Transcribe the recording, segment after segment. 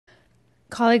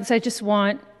Colleagues, I just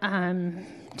want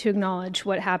to acknowledge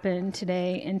what happened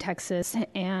today in Texas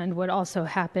and what also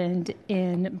happened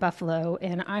in Buffalo.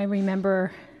 And I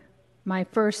remember my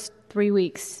first 3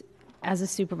 weeks as a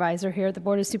supervisor here at the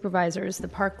Board of Supervisors. The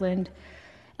Parkland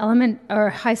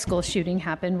high school shooting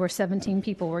happened where 17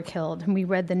 people were killed, and we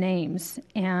read the names,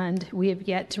 and we have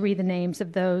yet to read the names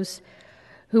of those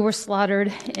who were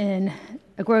slaughtered in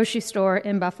a grocery store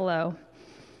in Buffalo.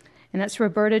 And that's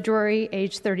Roberta Drury,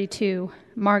 age 32,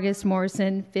 Margus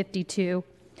Morrison, 52,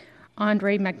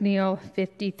 Andre McNeil,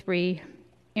 53,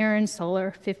 Aaron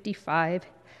Soler, 55,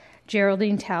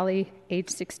 Geraldine Talley, age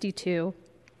 62,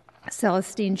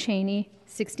 Celestine Cheney,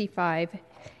 65,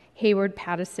 Hayward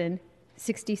Pattison,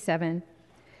 67,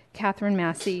 Catherine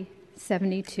Massey,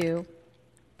 72,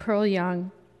 Pearl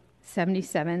Young,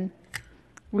 77,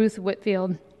 Ruth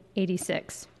Whitfield,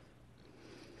 86.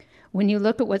 When you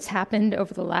look at what's happened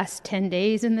over the last 10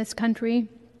 days in this country,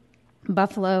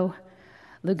 Buffalo,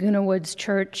 Laguna Woods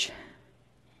Church,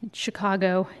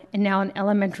 Chicago, and now an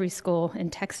elementary school in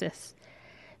Texas,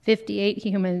 58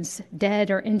 humans dead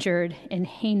or injured in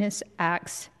heinous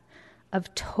acts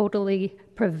of totally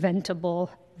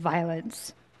preventable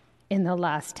violence in the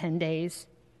last 10 days.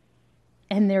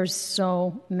 And there's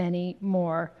so many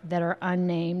more that are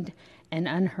unnamed and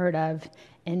unheard of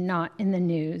and not in the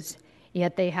news,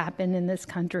 yet they happen in this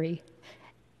country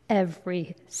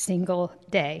every single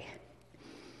day.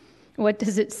 What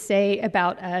does it say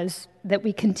about us that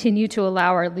we continue to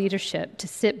allow our leadership to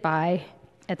sit by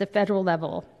at the federal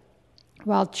level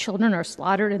while children are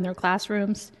slaughtered in their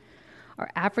classrooms, our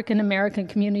African American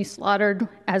community slaughtered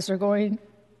as they're going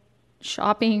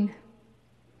shopping?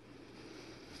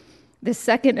 The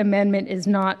Second Amendment is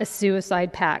not a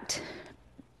suicide pact,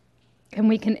 and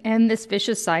we can end this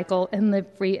vicious cycle and live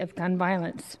free of gun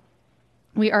violence.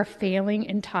 We are failing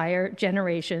entire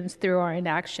generations through our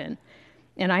inaction.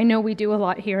 And I know we do a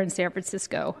lot here in San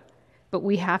Francisco, but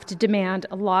we have to demand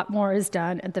a lot more is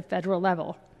done at the federal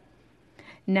level.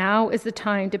 Now is the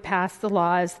time to pass the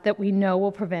laws that we know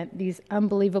will prevent these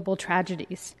unbelievable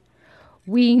tragedies.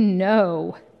 We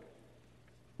know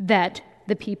that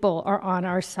the people are on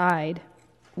our side.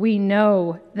 We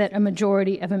know that a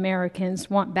majority of Americans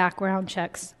want background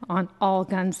checks on all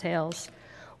gun sales.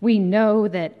 We know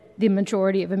that the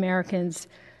majority of Americans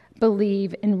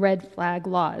believe in red flag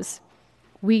laws.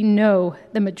 We know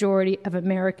the majority of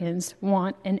Americans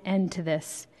want an end to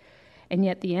this. And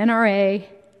yet the NRA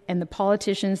and the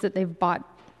politicians that they've bought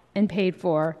and paid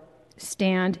for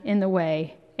stand in the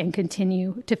way and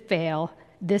continue to fail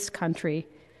this country,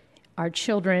 our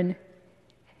children,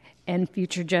 and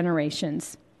future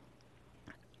generations.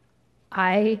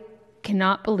 I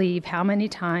cannot believe how many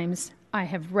times I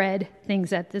have read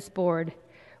things at this board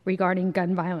regarding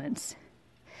gun violence.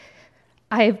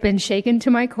 I have been shaken to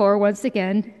my core once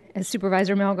again, as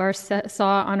Supervisor Melgar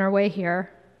saw on our way here,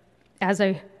 as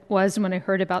I was when I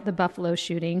heard about the Buffalo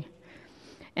shooting,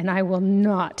 and I will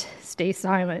not stay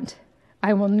silent.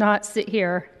 I will not sit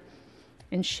here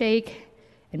and shake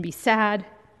and be sad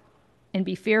and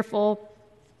be fearful.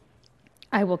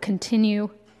 I will continue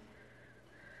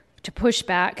to push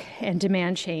back and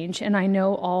demand change, and I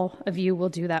know all of you will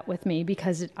do that with me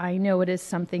because I know it is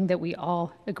something that we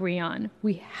all agree on.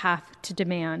 We have to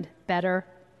demand better.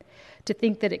 To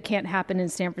think that it can't happen in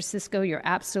San Francisco, you're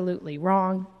absolutely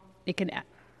wrong. It can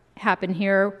happen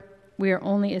here. We are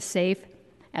only as safe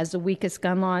as the weakest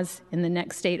gun laws in the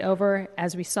next state over,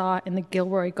 as we saw in the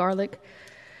Gilroy Garlic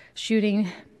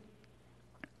shooting,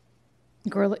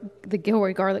 the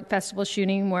Gilroy Garlic Festival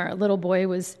shooting, where a little boy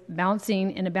was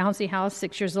bouncing in a bouncy house,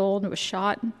 6 years old, and was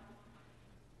shot.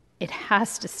 It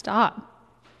has to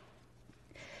stop.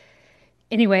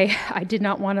 Anyway, I did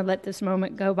not want to let this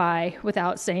moment go by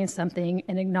without saying something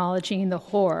and acknowledging the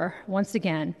horror, once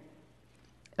again,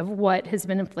 of what has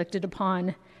been inflicted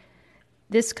upon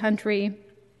this country,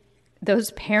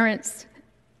 those parents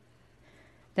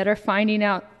that are finding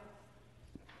out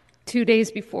 2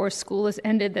 days before school has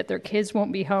ended that their kids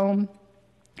won't be home.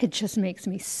 It just makes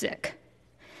me sick.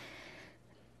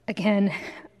 Again,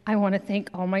 I want to thank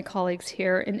all my colleagues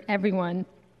here and everyone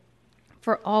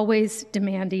for always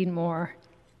demanding more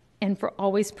and for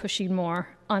always pushing more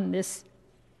on this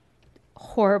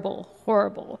horrible,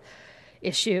 horrible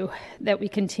issue that we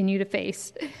continue to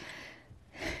face.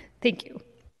 Thank you.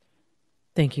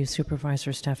 Thank you,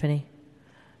 Supervisor Stefani.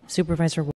 Supervisor